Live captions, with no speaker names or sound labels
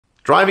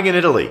Driving in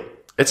Italy.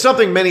 It's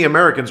something many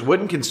Americans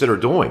wouldn't consider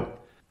doing.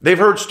 They've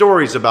heard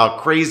stories about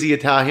crazy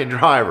Italian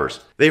drivers.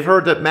 They've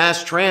heard that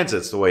mass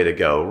transit's the way to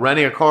go.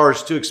 Renting a car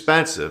is too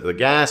expensive. The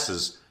gas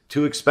is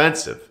too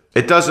expensive.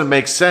 It doesn't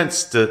make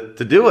sense to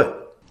do it.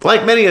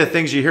 Like many of the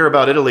things you hear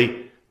about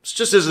Italy, this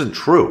just isn't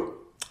true.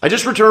 I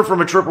just returned from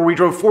a trip where we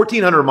drove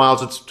 1,400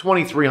 miles, it's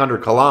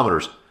 2,300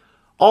 kilometers,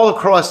 all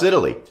across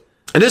Italy.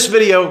 In this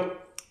video,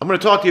 I'm going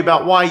to talk to you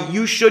about why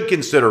you should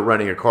consider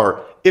renting a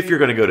car if you're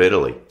going to go to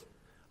Italy.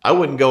 I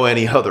wouldn't go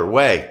any other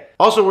way.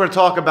 Also, we're going to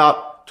talk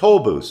about toll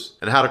booths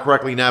and how to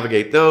correctly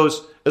navigate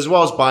those, as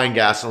well as buying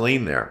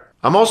gasoline there.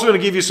 I'm also going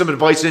to give you some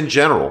advice in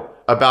general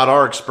about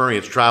our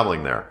experience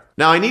traveling there.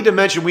 Now, I need to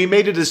mention we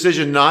made a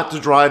decision not to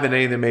drive in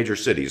any of the major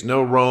cities.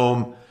 No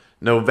Rome,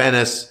 no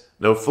Venice,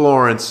 no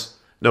Florence,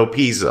 no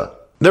Pisa.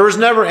 There was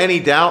never any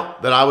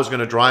doubt that I was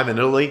going to drive in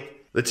Italy.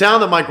 The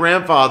town that my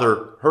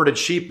grandfather herded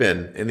sheep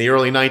in the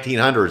early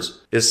 1900s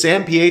is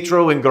San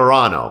Pietro in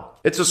Garano.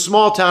 It's a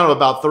small town of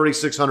about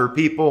 3,600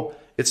 people.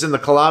 It's in the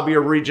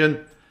Calabria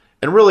region.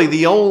 And really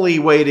the only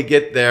way to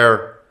get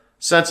there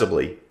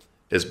sensibly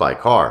is by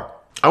car.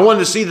 I wanted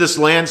to see this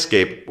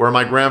landscape where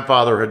my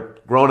grandfather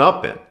had grown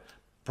up in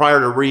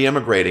prior to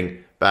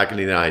re-immigrating back in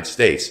the United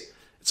States.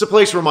 It's a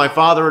place where my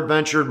father had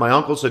ventured, my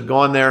uncles had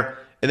gone there,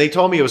 and they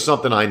told me it was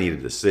something I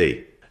needed to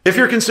see. If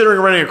you're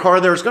considering renting a car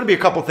there, there's going to be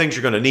a couple things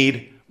you're going to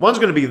need. One's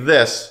going to be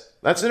this.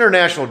 That's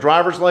international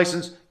driver's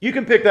license. You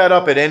can pick that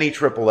up at any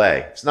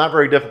AAA. It's not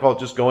very difficult.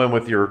 Just go in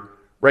with your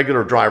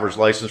regular driver's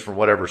license from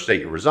whatever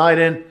state you reside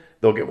in.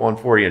 They'll get one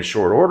for you in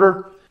short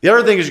order. The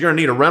other thing is you're going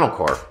to need a rental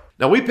car.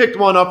 Now, we picked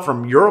one up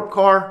from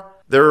Europcar.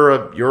 They're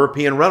a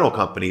European rental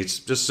company. It's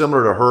just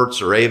similar to Hertz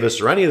or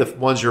Avis or any of the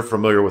ones you're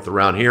familiar with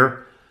around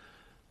here.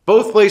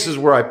 Both places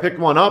where I picked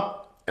one up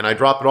and I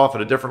dropped it off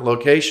at a different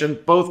location,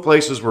 both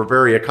places were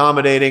very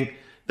accommodating.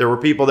 There were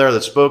people there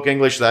that spoke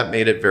English. That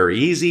made it very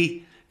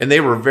easy, and they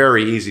were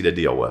very easy to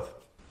deal with.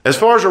 As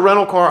far as a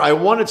rental car, I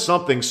wanted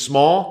something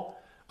small.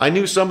 I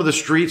knew some of the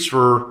streets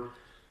were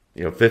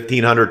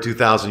 1,500,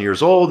 2,000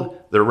 years old.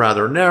 They're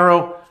rather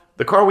narrow.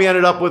 The car we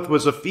ended up with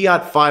was a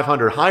Fiat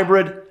 500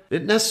 hybrid.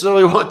 Didn't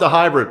necessarily want the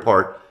hybrid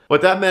part.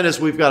 What that meant is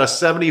we've got a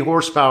 70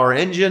 horsepower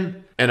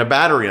engine and a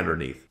battery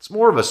underneath. It's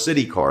more of a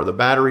city car. The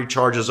battery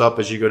charges up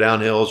as you go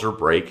down hills or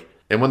brake.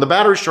 And when the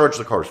battery's charged,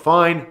 the car's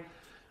fine.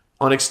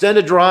 On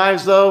extended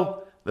drives,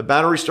 though, the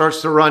battery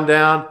starts to run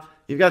down.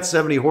 You've got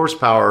 70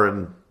 horsepower,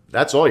 and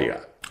that's all you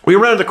got. We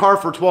rented the car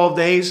for 12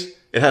 days.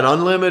 It had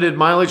unlimited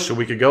mileage, so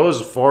we could go as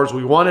far as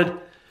we wanted.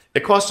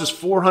 It cost us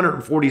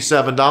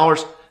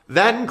 $447.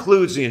 That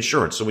includes the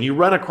insurance. So when you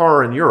rent a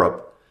car in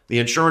Europe, the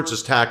insurance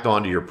is tacked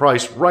onto your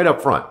price right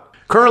up front.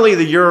 Currently,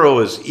 the euro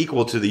is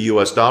equal to the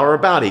US dollar,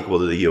 about equal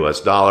to the US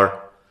dollar.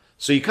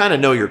 So you kind of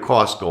know your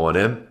costs going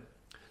in.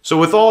 So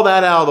with all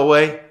that out of the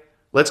way,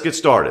 let's get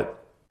started.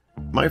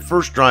 My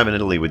first drive in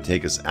Italy would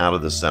take us out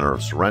of the center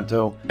of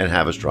Sorrento and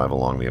have us drive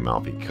along the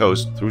Amalfi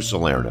Coast through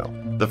Salerno.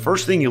 The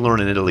first thing you learn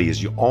in Italy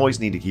is you always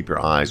need to keep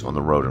your eyes on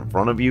the road in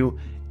front of you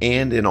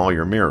and in all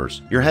your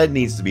mirrors. Your head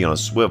needs to be on a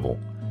swivel.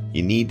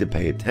 You need to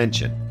pay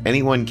attention.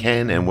 Anyone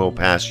can and will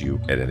pass you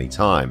at any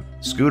time.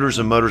 Scooters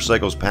and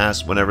motorcycles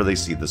pass whenever they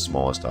see the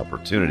smallest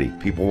opportunity.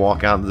 People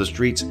walk out into the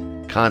streets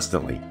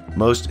constantly.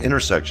 Most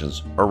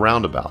intersections are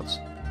roundabouts,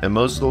 and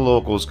most of the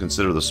locals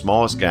consider the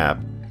smallest gap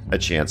a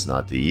chance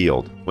not to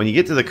yield. When you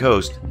get to the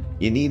coast,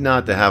 you need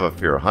not to have a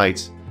fear of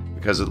heights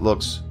because it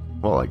looks,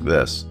 well, like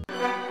this.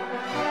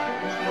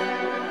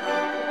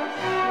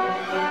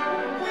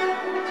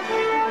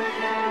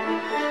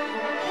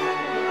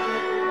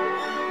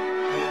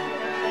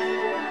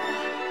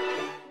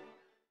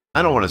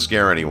 I don't want to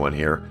scare anyone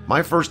here.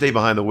 My first day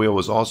behind the wheel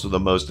was also the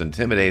most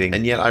intimidating,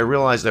 and yet I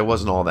realized I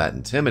wasn't all that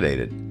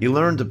intimidated. You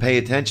learn to pay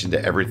attention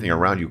to everything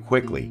around you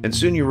quickly, and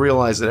soon you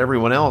realize that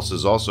everyone else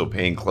is also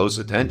paying close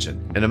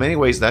attention. And in many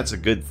ways, that's a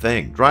good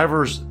thing.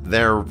 Drivers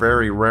there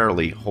very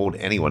rarely hold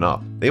anyone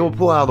up. They will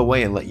pull out of the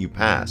way and let you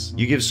pass.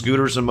 You give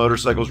scooters and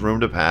motorcycles room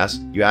to pass,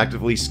 you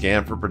actively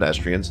scan for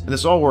pedestrians, and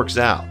this all works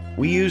out.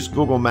 We used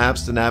Google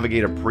Maps to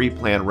navigate a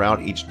pre-planned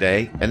route each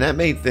day, and that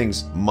made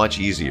things much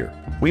easier.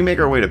 We make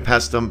our way to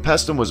Paestum.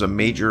 Paestum was a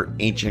major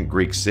ancient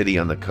Greek city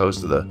on the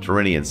coast of the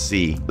Tyrrhenian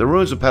Sea. The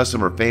ruins of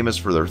Paestum are famous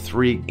for their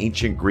 3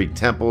 ancient Greek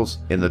temples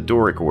in the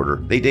Doric order.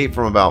 They date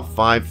from about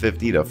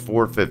 550 to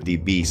 450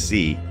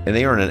 BC, and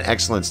they are in an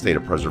excellent state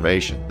of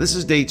preservation. This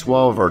is day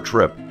 12 of our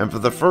trip, and for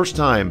the first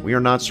time, we are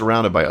not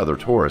surrounded by other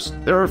tourists.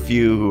 There are a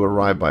few who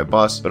arrive by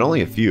bus, but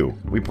only a few.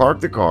 We park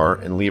the car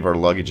and leave our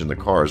luggage in the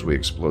car as we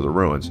explore the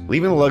ruins.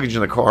 Leaving the luggage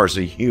in the car is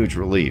a huge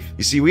relief.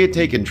 You see, we had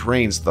taken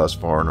trains thus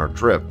far in our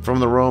trip, from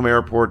the Rome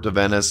airport to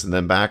Venice, and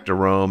then back to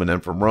Rome, and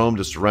then from Rome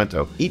to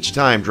Sorrento, each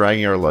time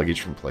dragging our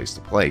luggage from place to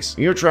place.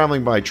 When you're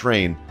traveling by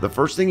train, the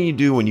first thing you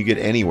do when you get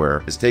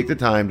anywhere is take the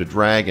time to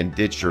drag and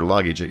ditch your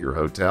luggage at your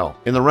hotel.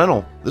 In the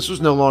rental, this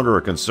was no longer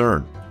a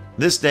concern.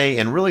 This day,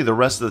 and really the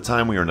rest of the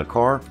time we are in the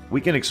car,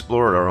 we can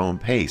explore at our own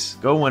pace,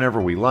 go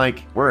whenever we like,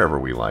 wherever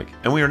we like,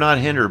 and we are not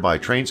hindered by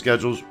train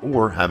schedules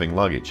or having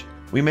luggage.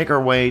 We make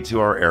our way to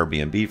our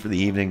Airbnb for the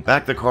evening,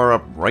 back the car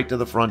up right to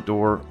the front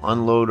door,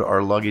 unload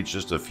our luggage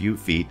just a few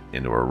feet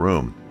into our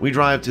room. We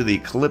drive to the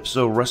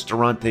Calypso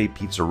Ristorante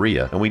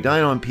Pizzeria, and we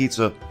dine on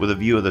pizza with a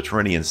view of the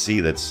Tyrrhenian Sea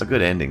that's a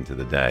good ending to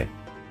the day.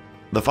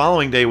 The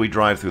following day we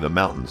drive through the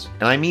mountains,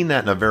 and I mean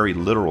that in a very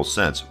literal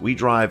sense. We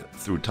drive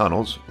through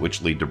tunnels,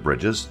 which lead to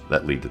bridges,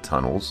 that lead to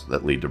tunnels,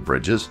 that lead to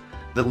bridges,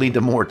 that lead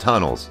to more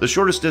tunnels. The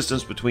shortest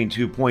distance between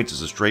 2 points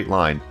is a straight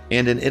line,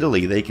 and in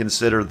Italy they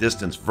consider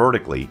distance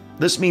vertically.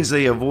 This means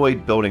they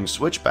avoid building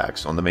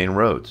switchbacks on the main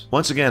roads.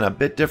 Once again, a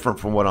bit different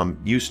from what I'm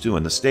used to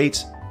in the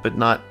States, but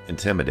not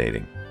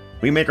intimidating.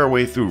 We make our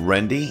way through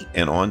Rendi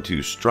and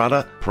onto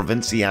Strada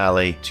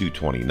Provinciale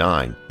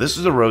 229. This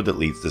is a road that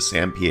leads to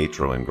San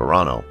Pietro in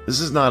Garano.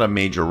 This is not a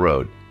major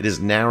road. It is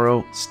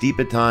narrow, steep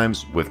at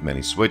times, with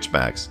many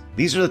switchbacks.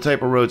 These are the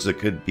type of roads that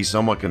could be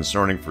somewhat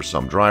concerning for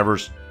some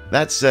drivers.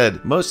 That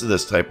said, most of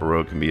this type of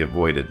road can be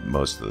avoided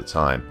most of the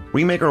time.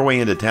 We make our way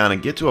into town and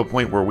get to a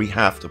point where we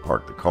have to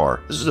park the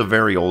car. This is a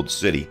very old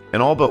city,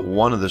 and all but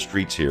one of the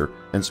streets here,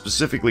 and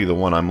specifically the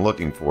one I'm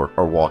looking for,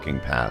 are walking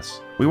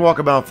paths. We walk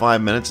about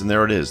 5 minutes and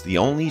there it is, the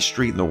only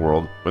street in the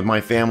world with my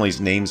family's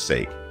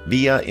namesake,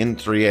 Via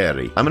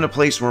Intrieri. I'm in a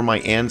place where my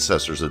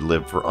ancestors had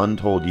lived for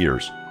untold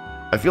years.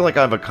 I feel like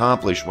I've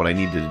accomplished what I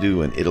needed to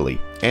do in Italy,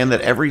 and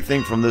that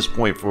everything from this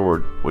point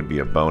forward would be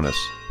a bonus.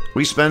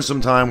 We spend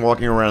some time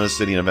walking around the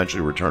city and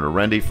eventually return to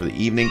Rendi for the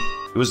evening.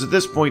 It was at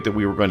this point that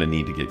we were going to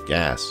need to get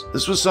gas.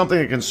 This was something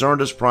that concerned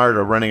us prior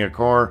to renting a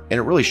car, and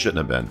it really shouldn't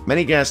have been.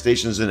 Many gas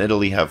stations in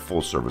Italy have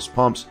full-service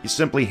pumps. You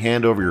simply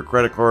hand over your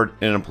credit card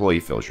and an employee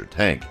fills your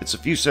tank. It's a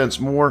few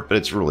cents more, but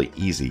it's really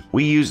easy.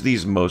 We use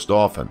these most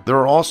often. There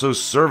are also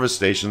service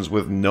stations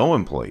with no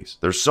employees.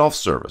 They're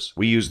self-service.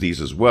 We use these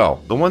as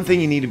well. The one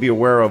thing you need to be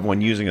aware of when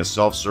using a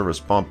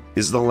self-service pump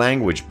is the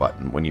language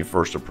button when you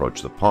first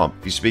approach the pump.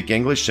 If you speak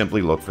English,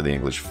 simply look for the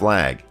English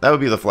flag. That would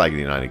be the flag of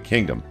the United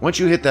Kingdom. Once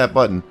you hit that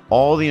button,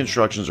 all the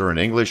instructions are in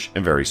English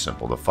and very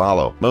simple to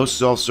follow. Most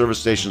self-service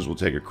stations will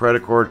take a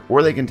credit card,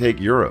 or they can take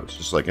euros.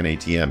 Just like an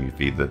ATM, you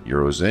feed the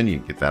euros in, you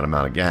get that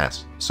amount of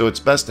gas. So it's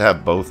best to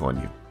have both on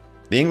you.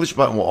 The English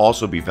button will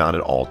also be found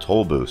at all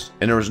toll booths,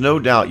 and there is no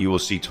doubt you will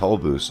see toll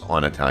booths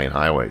on Italian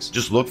highways.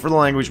 Just look for the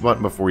language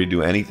button before you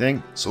do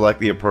anything, select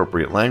the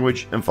appropriate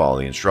language, and follow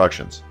the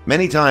instructions.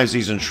 Many times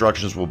these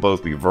instructions will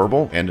both be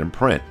verbal and in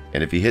print,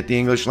 and if you hit the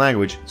English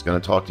language, it's going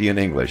to talk to you in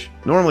English.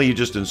 Normally you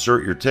just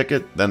insert your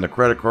ticket, then the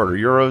credit card or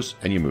euros,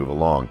 and you move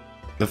along.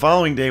 The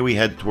following day we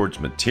head towards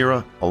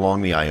Matera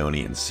along the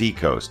Ionian Sea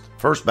coast,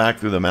 first back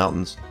through the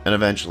mountains and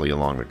eventually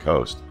along the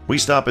coast. We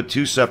stop at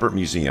 2 separate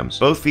museums.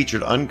 Both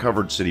featured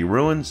uncovered city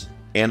ruins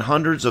and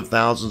hundreds of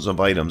thousands of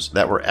items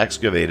that were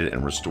excavated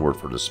and restored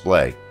for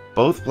display.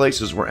 Both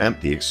places were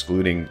empty,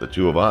 excluding the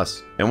 2 of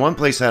us, and one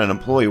place had an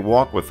employee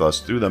walk with us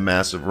through the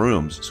massive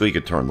rooms so he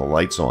could turn the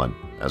lights on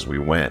as we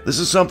went. This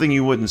is something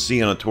you wouldn't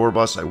see on a tour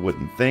bus, I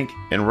wouldn't think,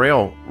 and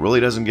rail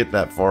really doesn't get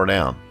that far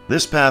down.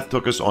 This path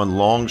took us on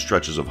long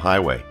stretches of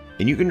highway,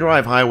 and you can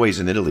drive highways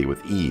in Italy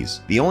with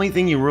ease. The only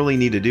thing you really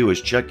need to do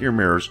is check your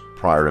mirrors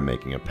prior to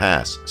making a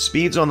pass.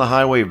 Speeds on the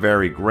highway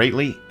vary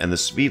greatly, and the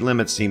speed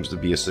limit seems to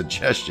be a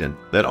suggestion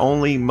that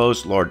only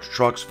most large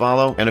trucks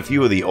follow and a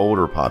few of the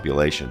older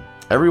population.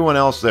 Everyone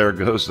else there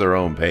goes their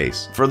own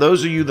pace. For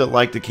those of you that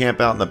like to camp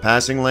out in the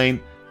passing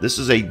lane, this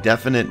is a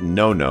definite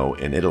no-no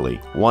in Italy.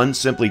 One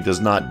simply does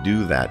not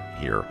do that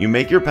here. You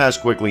make your pass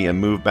quickly and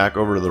move back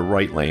over to the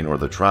right lane or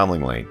the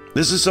traveling lane.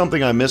 This is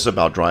something I miss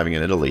about driving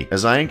in Italy,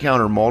 as I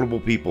encounter multiple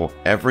people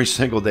every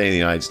single day in the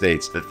United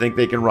States that think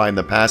they can ride in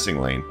the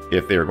passing lane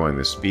if they are going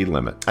the speed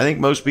limit. I think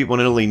most people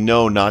in Italy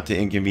know not to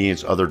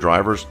inconvenience other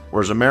drivers,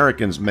 whereas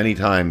Americans many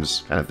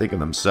times kind of think of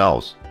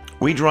themselves.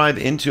 We drive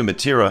into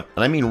Matera,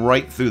 and I mean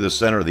right through the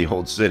center of the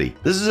old city.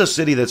 This is a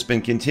city that's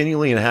been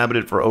continually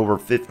inhabited for over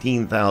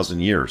 15,000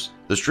 years.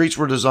 The streets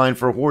were designed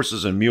for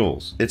horses and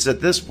mules. It's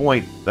at this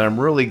point that I'm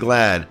really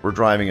glad we're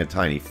driving a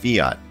tiny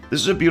Fiat.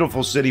 This is a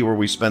beautiful city where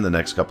we spend the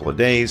next couple of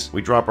days.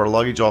 We drop our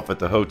luggage off at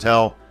the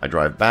hotel. I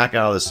drive back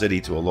out of the city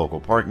to a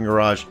local parking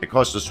garage. It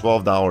costs us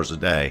 $12 a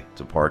day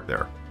to park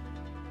there.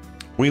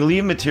 We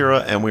leave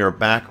Matera and we are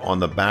back on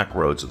the back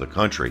roads of the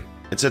country.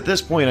 It's at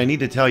this point I need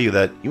to tell you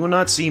that you will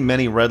not see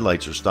many red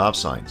lights or stop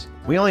signs.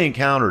 We only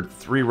encountered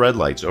 3 red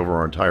lights over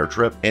our entire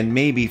trip and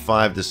maybe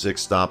 5 to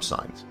 6 stop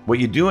signs. What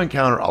you do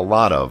encounter a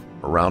lot of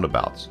are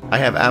roundabouts. I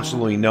have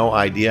absolutely no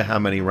idea how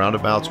many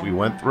roundabouts we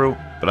went through,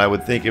 but I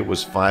would think it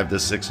was 500 to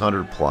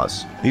 600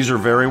 plus. These are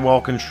very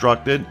well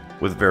constructed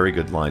with very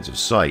good lines of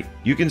sight.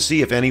 You can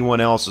see if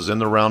anyone else is in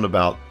the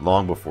roundabout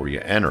long before you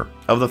enter.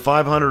 Of the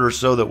 500 or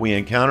so that we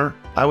encounter,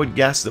 I would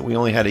guess that we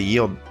only had to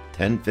yield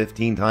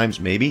 10-15 times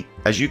maybe,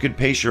 as you could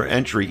pace your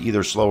entry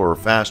either slower or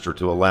faster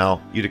to allow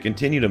you to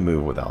continue to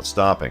move without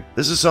stopping.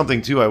 This is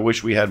something too I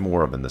wish we had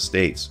more of in the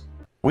States.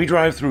 We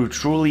drive through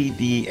Trulli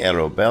di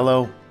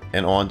Arobello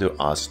and on to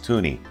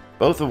Ostuni,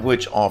 both of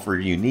which offer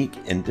unique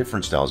and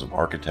different styles of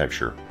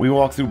architecture. We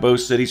walk through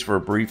both cities for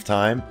a brief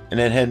time and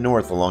then head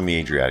north along the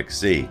Adriatic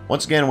Sea.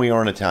 Once again, we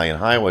are on Italian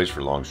highways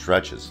for long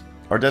stretches.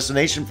 Our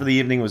destination for the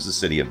evening was the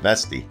city of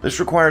Vesti. This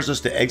requires us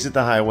to exit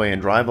the highway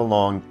and drive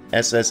along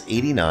SS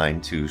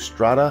 89 to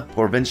Strada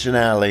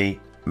Provinciale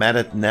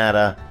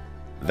Matinata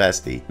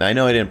Vesti. Now, I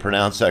know I didn't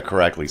pronounce that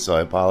correctly, so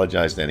I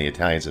apologize to any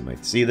Italians that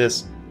might see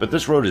this, but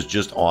this road is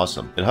just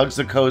awesome. It hugs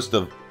the coast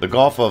of the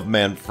Gulf of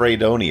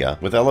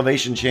Manfredonia with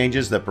elevation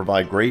changes that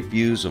provide great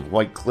views of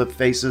white cliff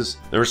faces.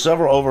 There are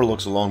several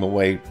overlooks along the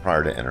way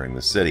prior to entering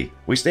the city.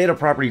 We stay at a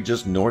property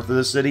just north of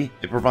the city.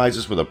 It provides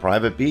us with a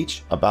private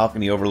beach, a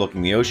balcony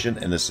overlooking the ocean,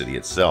 and the city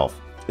itself.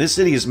 This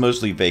city is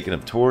mostly vacant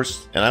of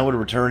tourists, and I would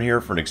return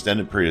here for an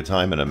extended period of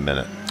time in a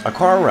minute. A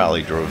car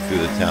rally drove through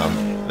the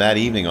town that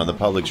evening on the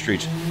public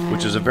streets,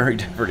 which is a very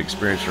different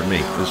experience for me.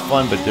 It was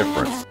fun but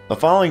different. The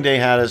following day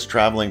had us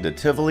traveling to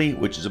Tivoli,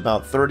 which is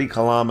about 30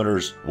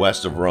 kilometers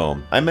west of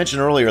Rome. I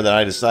mentioned earlier that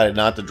I decided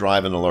not to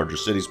drive in the larger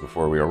cities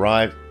before we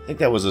arrived. I think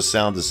that was a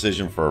sound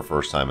decision for our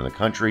first time in the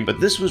country,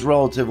 but this was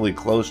relatively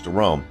close to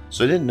Rome,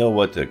 so I didn't know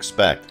what to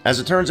expect. As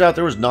it turns out,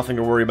 there was nothing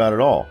to worry about at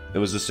all. It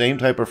was the same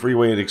type of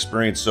freeway I'd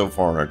experienced so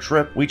far on our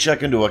trip. We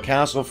checked into a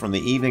castle from the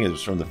evening. It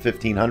was from the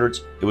 1500s.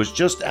 It was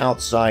just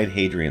outside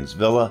Hadrian's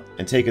villa,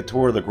 and take a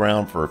tour of the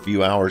ground for a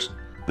few hours.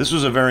 This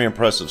was a very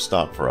impressive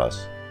stop for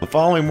us. The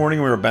following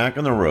morning we were back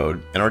on the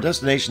road, and our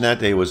destination that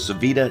day was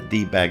Civita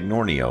di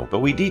Bagnornio, but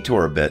we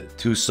detour a bit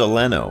to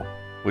Salerno,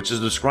 which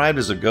is described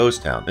as a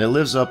ghost town, and it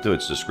lives up to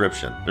its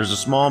description. There's a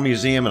small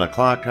museum and a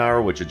clock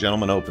tower which a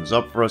gentleman opens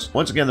up for us.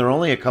 Once again, there are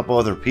only a couple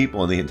other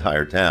people in the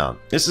entire town.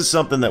 This is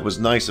something that was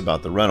nice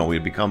about the rental. We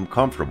had become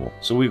comfortable,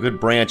 so we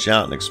could branch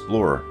out and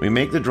explore. We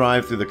make the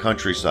drive through the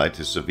countryside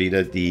to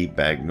Civita di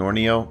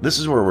Bagnornio. This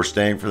is where we're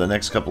staying for the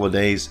next couple of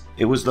days.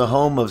 It was the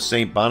home of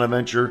St.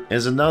 Bonaventure. It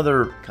is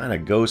another kind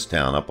of ghost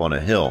town up on a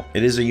hill.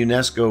 It is a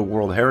UNESCO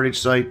World Heritage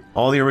Site.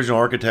 All the original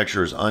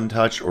architecture is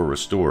untouched or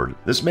restored.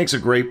 This makes a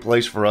great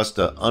place for us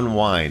to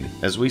unwind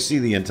as we see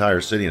the entire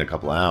city in a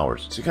couple of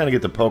hours. So you kind of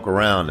get to poke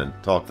around and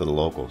talk to the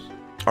locals.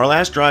 Our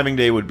last driving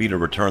day would be to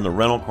return the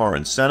rental car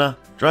in Siena.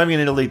 Driving in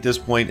Italy at this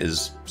point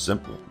is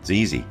simple. It's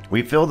easy.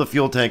 We filled the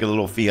fuel tank at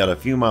Little Fiat a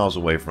few miles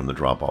away from the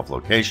drop-off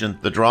location.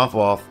 The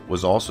drop-off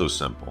was also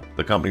simple.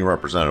 The company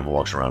representative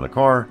walks around the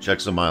car,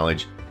 checks the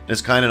mileage, and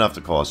is kind enough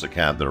to call us a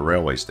cab to the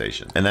railway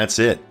station. And that's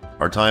it.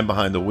 Our time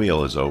behind the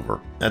wheel is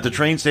over. At the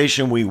train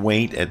station, we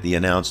wait at the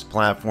announced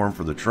platform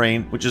for the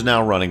train, which is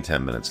now running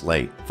 10 minutes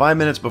late. 5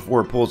 minutes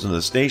before it pulls into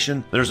the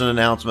station, there's an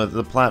announcement that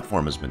the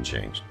platform has been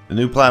changed. The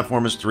new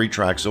platform is 3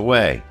 tracks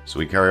away, so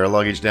we carry our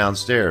luggage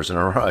downstairs in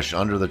a rush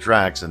under the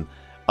tracks and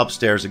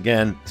upstairs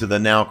again to the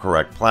now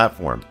correct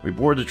platform. We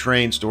board the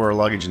train, store our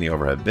luggage in the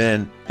overhead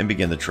bin, and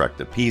begin the trek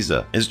to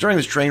Pisa. It's during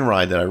this train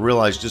ride that I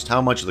realized just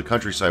how much of the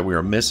countryside we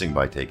are missing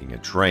by taking a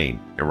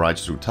train. It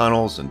rides through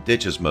tunnels and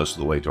ditches most of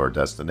the way to our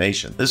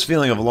destination. This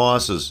feeling of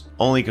loss is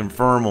only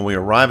confirmed when we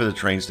arrive at the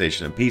train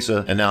station in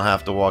Pisa and now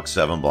have to walk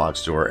 7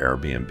 blocks to our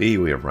Airbnb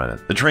we have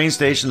rented. The train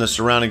station, the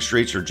surrounding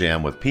streets are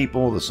jammed with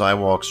people, the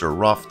sidewalks are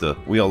rough to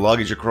wheel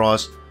luggage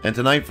across, and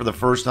tonight, for the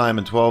first time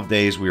in 12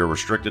 days, we are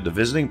restricted to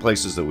visiting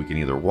places that we can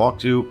either walk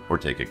to or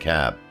take a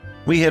cab.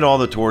 We hit all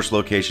the tourist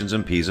locations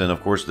in Pisa, and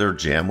of course they're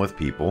jammed with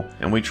people,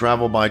 and we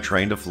travel by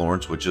train to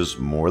Florence, which is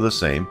more the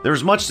same.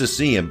 There's much to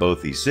see in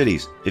both these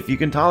cities, if you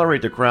can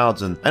tolerate the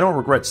crowds, and I don't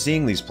regret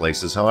seeing these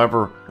places.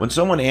 However, when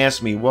someone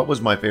asks me what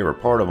was my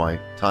favorite part of my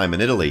time in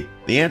Italy,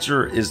 the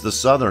answer is the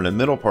southern and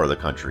middle part of the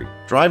country.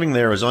 Driving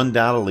there is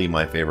undoubtedly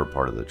my favorite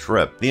part of the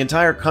trip. The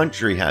entire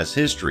country has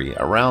history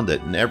around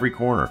it in every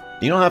corner.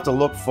 You don't have to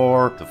look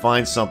far to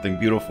find something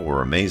beautiful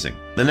or amazing.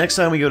 The next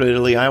time we go to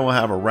Italy, I will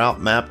have a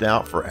route mapped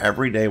out for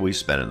every day we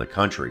spend in the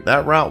country.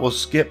 That route will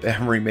skip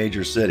every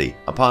major city.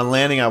 Upon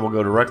landing, I will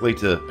go directly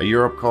to a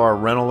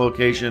Europcar rental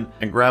location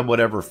and grab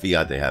whatever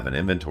Fiat they have in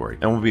inventory,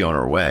 and we'll be on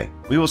our way.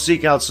 We will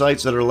seek out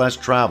sites that are less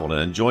traveled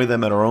and enjoy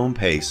them at our own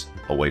pace,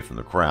 away from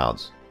the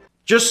crowds.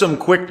 Just some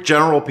quick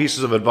general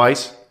pieces of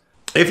advice.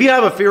 If you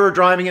have a fear of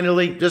driving in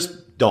Italy,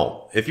 just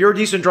don't. If you're a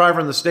decent driver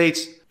in the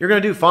States, you're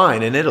going to do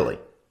fine in Italy.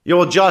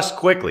 You'll adjust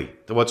quickly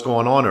to what's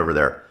going on over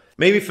there.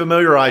 Maybe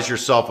familiarize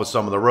yourself with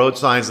some of the road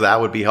signs.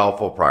 That would be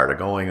helpful prior to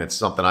going. It's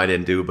something I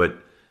didn't do, but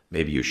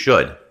maybe you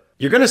should.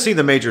 You're going to see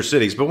the major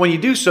cities, but when you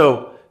do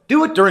so,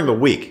 do it during the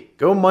week.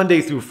 Go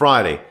Monday through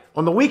Friday.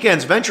 On the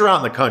weekends, venture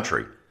out in the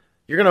country.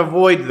 You're going to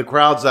avoid the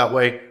crowds that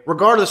way,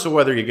 regardless of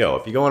whether you go.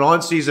 If you go in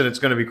on season, it's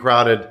going to be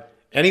crowded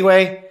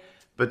anyway,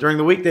 but during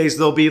the weekdays,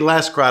 they'll be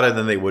less crowded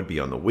than they would be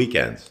on the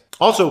weekends.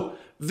 Also,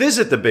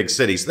 visit the big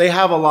cities. They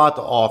have a lot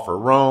to offer.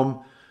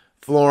 Rome,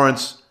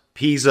 Florence,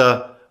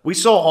 Pisa. We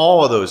saw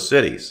all of those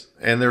cities,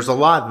 and there's a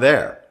lot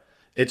there.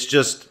 It's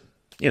just,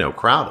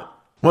 crowded.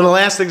 One of the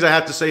last things I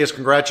have to say is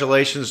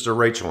congratulations to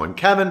Rachel and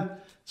Kevin.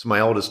 It's my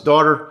oldest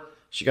daughter.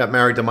 She got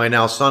married to my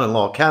now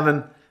son-in-law,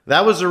 Kevin.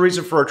 That was the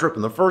reason for our trip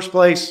in the first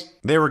place.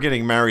 They were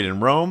getting married in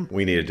Rome.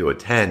 We needed to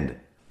attend.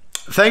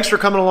 Thanks for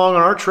coming along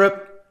on our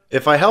trip.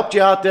 If I helped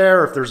you out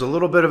there, if there's a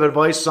little bit of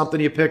advice, something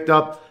you picked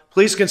up,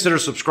 please consider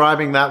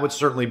subscribing. That would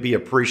certainly be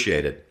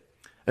appreciated.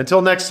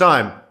 Until next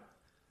time,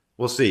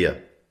 we'll see you.